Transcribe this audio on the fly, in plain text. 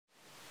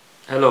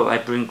Hello, I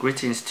bring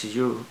greetings to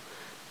you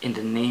in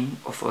the name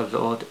of our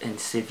Lord and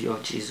Savior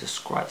Jesus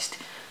Christ.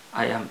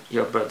 I am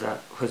your brother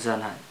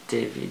Hosanna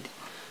David.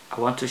 I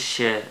want to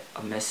share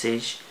a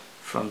message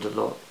from the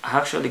Lord. I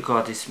actually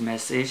got this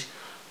message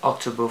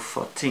October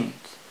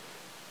 14th,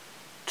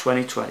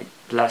 2020,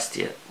 last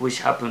year,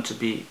 which happened to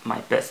be my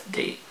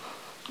birthday.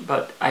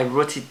 But I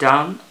wrote it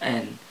down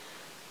and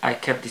I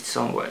kept it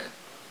somewhere.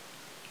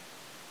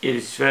 It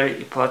is very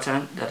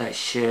important that I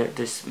share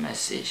this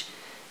message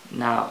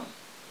now.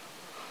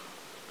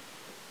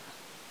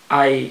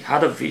 I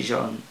had a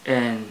vision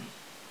and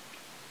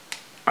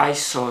I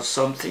saw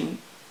something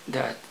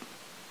that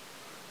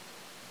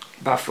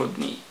baffled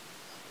me.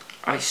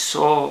 I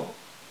saw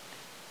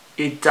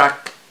a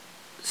dark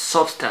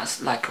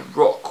substance like a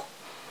rock.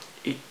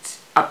 It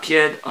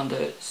appeared on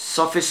the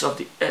surface of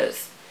the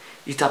earth.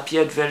 It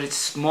appeared very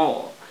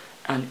small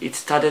and it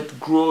started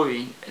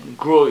growing and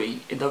growing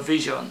in the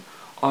vision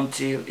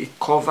until it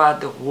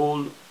covered the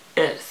whole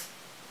earth.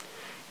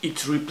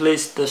 It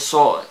replaced the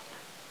soil.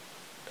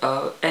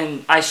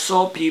 And I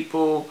saw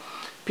people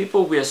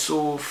were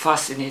so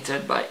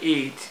fascinated by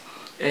it,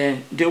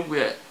 and they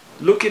were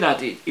looking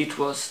at it. It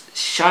was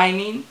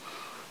shining,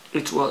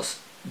 it was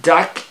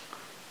dark,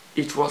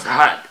 it was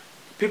hard.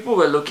 People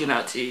were looking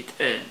at it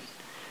and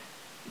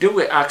they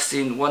were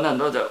asking one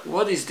another,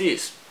 what is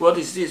this? What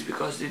is this?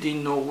 Because they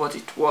didn't know what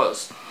it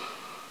was.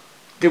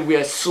 They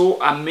were so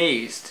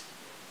amazed.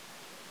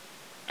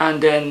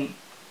 And then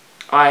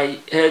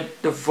I heard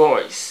the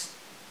voice,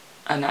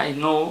 and I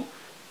know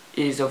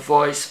is a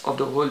voice of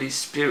the Holy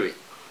Spirit.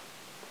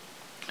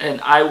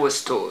 And I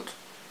was told,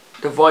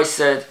 the voice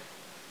said,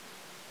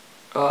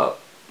 I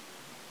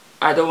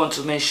don't want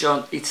to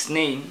mention its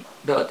name,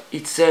 but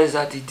it says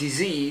that the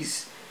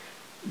disease,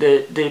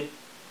 the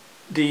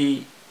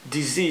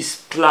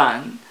disease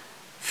plan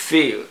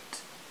failed,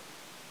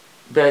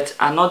 but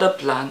another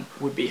plan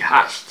will be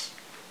hatched.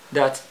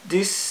 That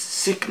this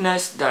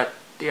sickness that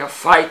they are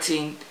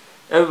fighting,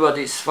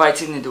 everybody is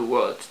fighting in the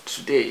world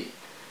today,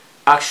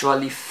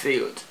 actually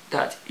failed.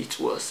 That it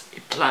was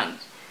a plan.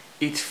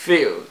 It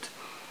failed.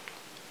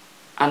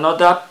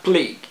 Another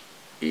plague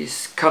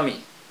is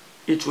coming.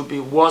 It will be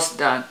worse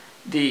than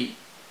the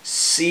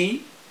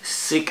sea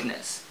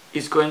sickness.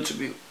 It's going to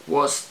be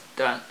worse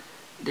than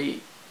the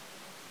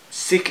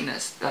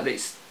sickness that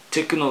is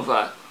taking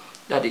over,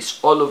 that is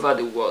all over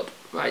the world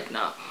right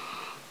now.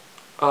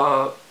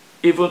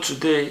 Even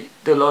today,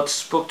 the Lord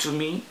spoke to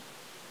me.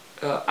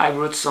 I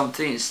wrote some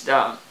things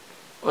down.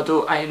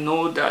 Although I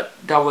know that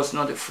that was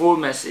not a full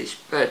message,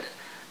 but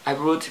I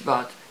wrote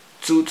about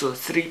 2 to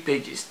 3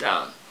 pages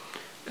down.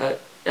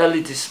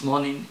 Early this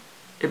morning,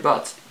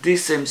 about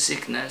this same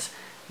sickness,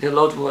 the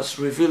Lord was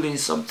revealing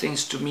some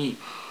things to me,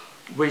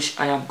 which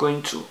I am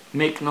going to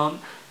make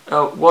known.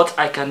 What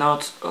I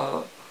cannot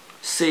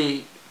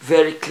say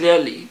very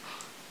clearly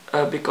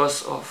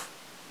because of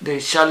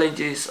the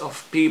challenges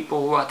of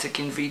people who are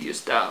taking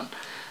videos down.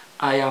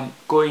 I am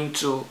going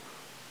to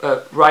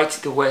write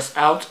the words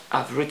out.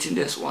 I've written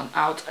this one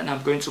out and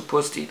I'm going to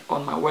post it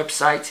on my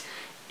website,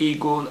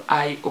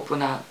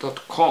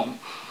 eagleeyeopener.com,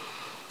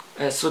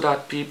 so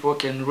that people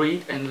can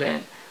read and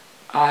learn.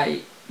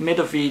 I made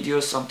a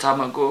video some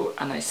time ago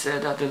and I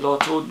said that the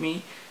Lord told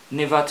me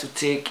never to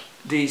take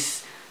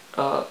this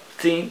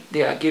thing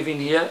they are giving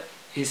here.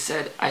 He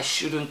said I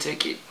shouldn't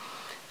take it,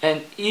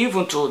 and he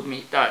even told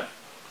me that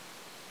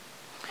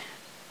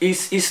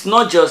it's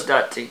not just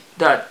that thing,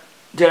 that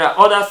there are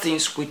other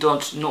things we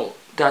don't know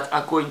that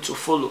are going to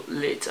follow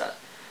later.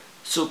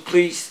 So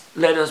please,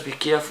 let us be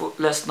careful.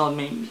 Let's not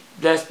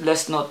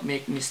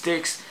make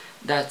mistakes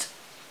that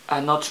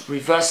are not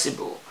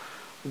reversible.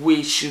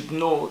 We should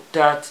know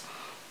that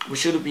we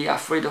shouldn't be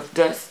afraid of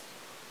death.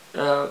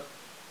 That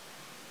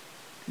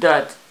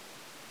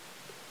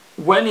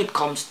when it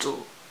comes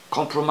to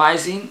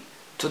compromising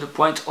to the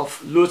point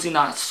of losing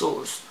our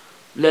souls,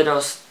 let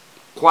us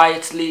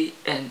quietly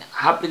and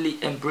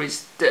happily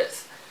embrace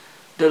death.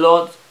 The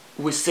Lord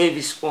will save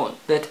his own,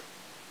 but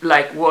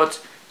like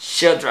what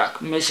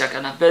Shadrach, Meshach,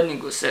 and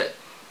Abednego said,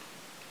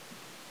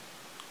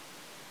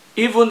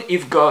 even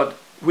if God,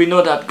 we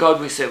know that God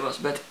will save us,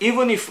 but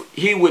even if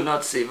he will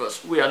not save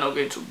us, we are not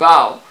going to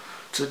bow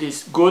to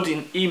this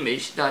golden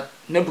image that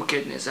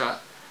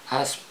Nebuchadnezzar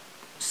has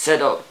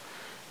set up.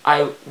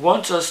 I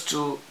want us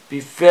to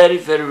be very,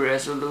 very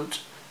resolute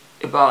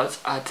about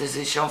our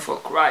decision for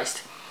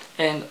Christ.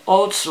 And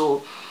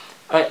also,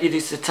 it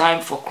is a time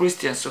for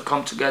Christians to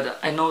come together.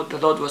 I know the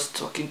Lord was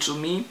talking to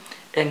me,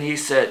 and he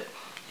said,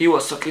 he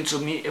was talking to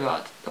me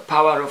about the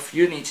power of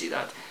unity,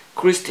 that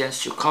Christians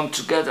should come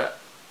together.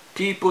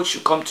 People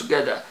should come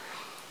together.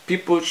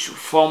 People should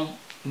form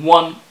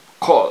one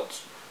chord,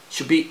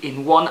 should be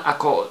in one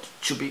accord,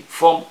 should be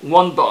form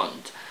one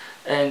bond.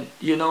 And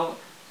you know,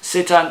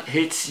 Satan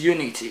hates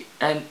unity,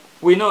 and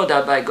we know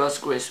that by God's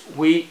grace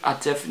we are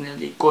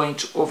definitely going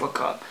to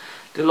overcome.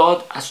 The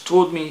Lord has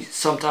told me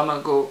some time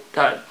ago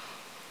that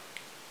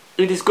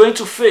it is going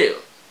to fail.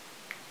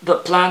 The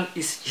plan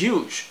is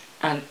huge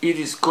and it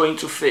is going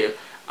to fail.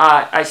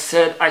 I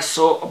said I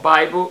saw a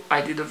Bible.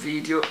 I did a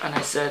video and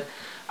I said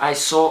I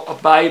saw a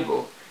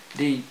Bible.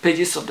 The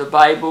pages of the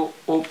Bible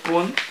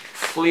open,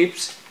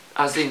 flips,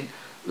 as in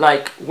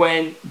like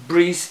when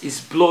breeze is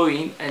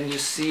blowing and you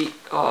see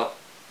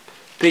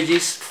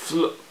pages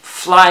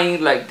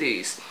flying like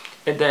this.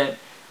 And then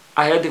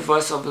I heard the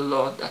voice of the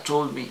Lord that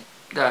told me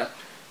that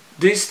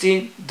this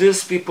thing,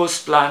 this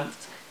people's plan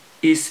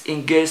is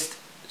against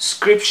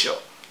scripture,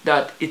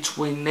 that it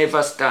will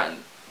never stand.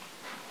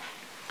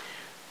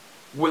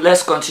 Well,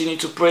 let's continue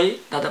to pray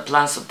that the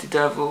plans of the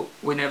devil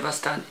will never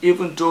stand.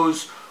 Even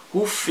those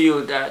who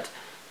feel that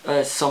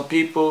some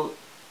people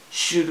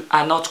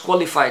are not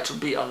qualified to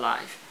be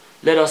alive.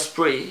 Let us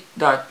pray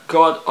that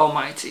God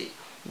Almighty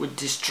will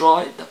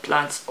destroy the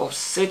plans of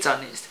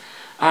Satanists.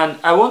 And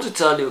I want to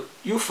tell you,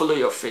 you follow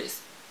your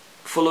faith.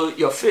 Follow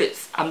your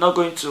faith. I'm not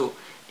going to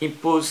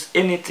impose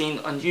anything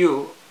on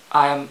you.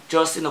 I am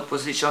just in a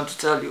position to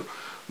tell you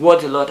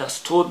what the Lord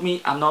has told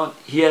me. I'm not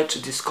here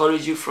to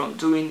discourage you from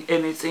doing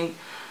anything,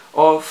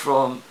 or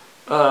from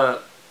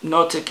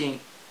not taking,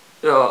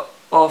 I'm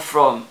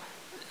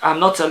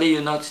not telling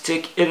you not to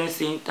take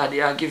anything that they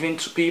are giving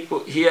to people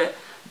here.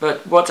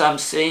 But what I'm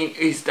saying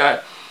is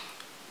that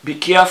be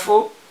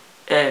careful,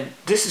 and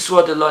this is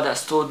what the Lord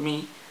has told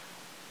me.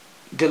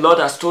 The Lord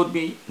has told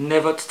me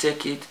never to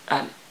take it,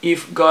 and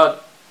if God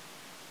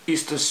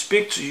is to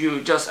speak to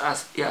you just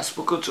as He has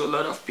spoken to a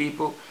lot of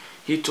people,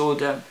 He told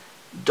them,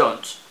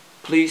 don't.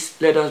 Please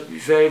let us be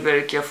very,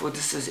 very careful.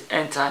 This is the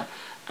end time,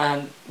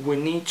 and we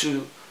need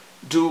to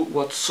do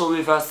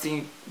whatsoever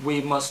thing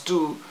we must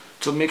do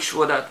to make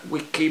sure that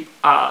we keep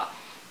our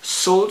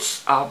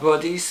souls, our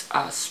bodies,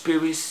 our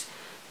spirits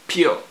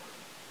pure,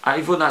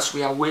 even as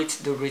we await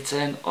the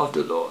return of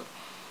the Lord.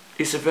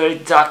 It's a very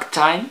dark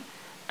time,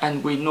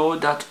 and we know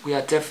that we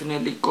are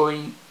definitely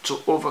going to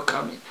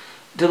overcome it.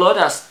 The Lord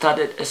has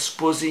started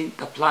exposing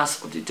the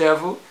plans of the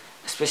devil,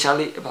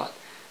 especially about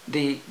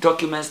the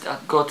documents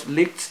that got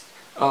leaked,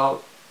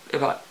 about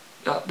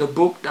the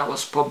book that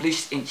was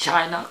published in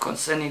China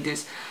concerning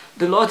this.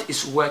 The Lord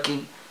is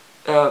working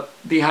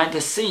behind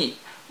the scene.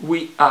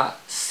 We are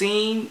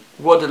seeing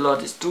what the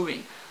Lord is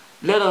doing.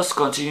 Let us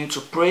continue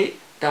to pray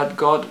that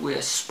God will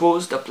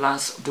expose the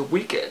plans of the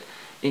wicked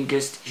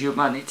against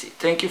humanity.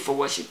 Thank you for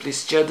watching.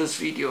 Please share this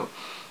video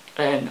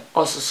and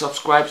also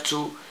subscribe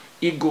to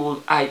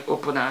Eagle Eye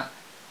Opener.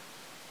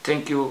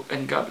 Thank you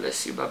and God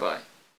bless you. Bye bye.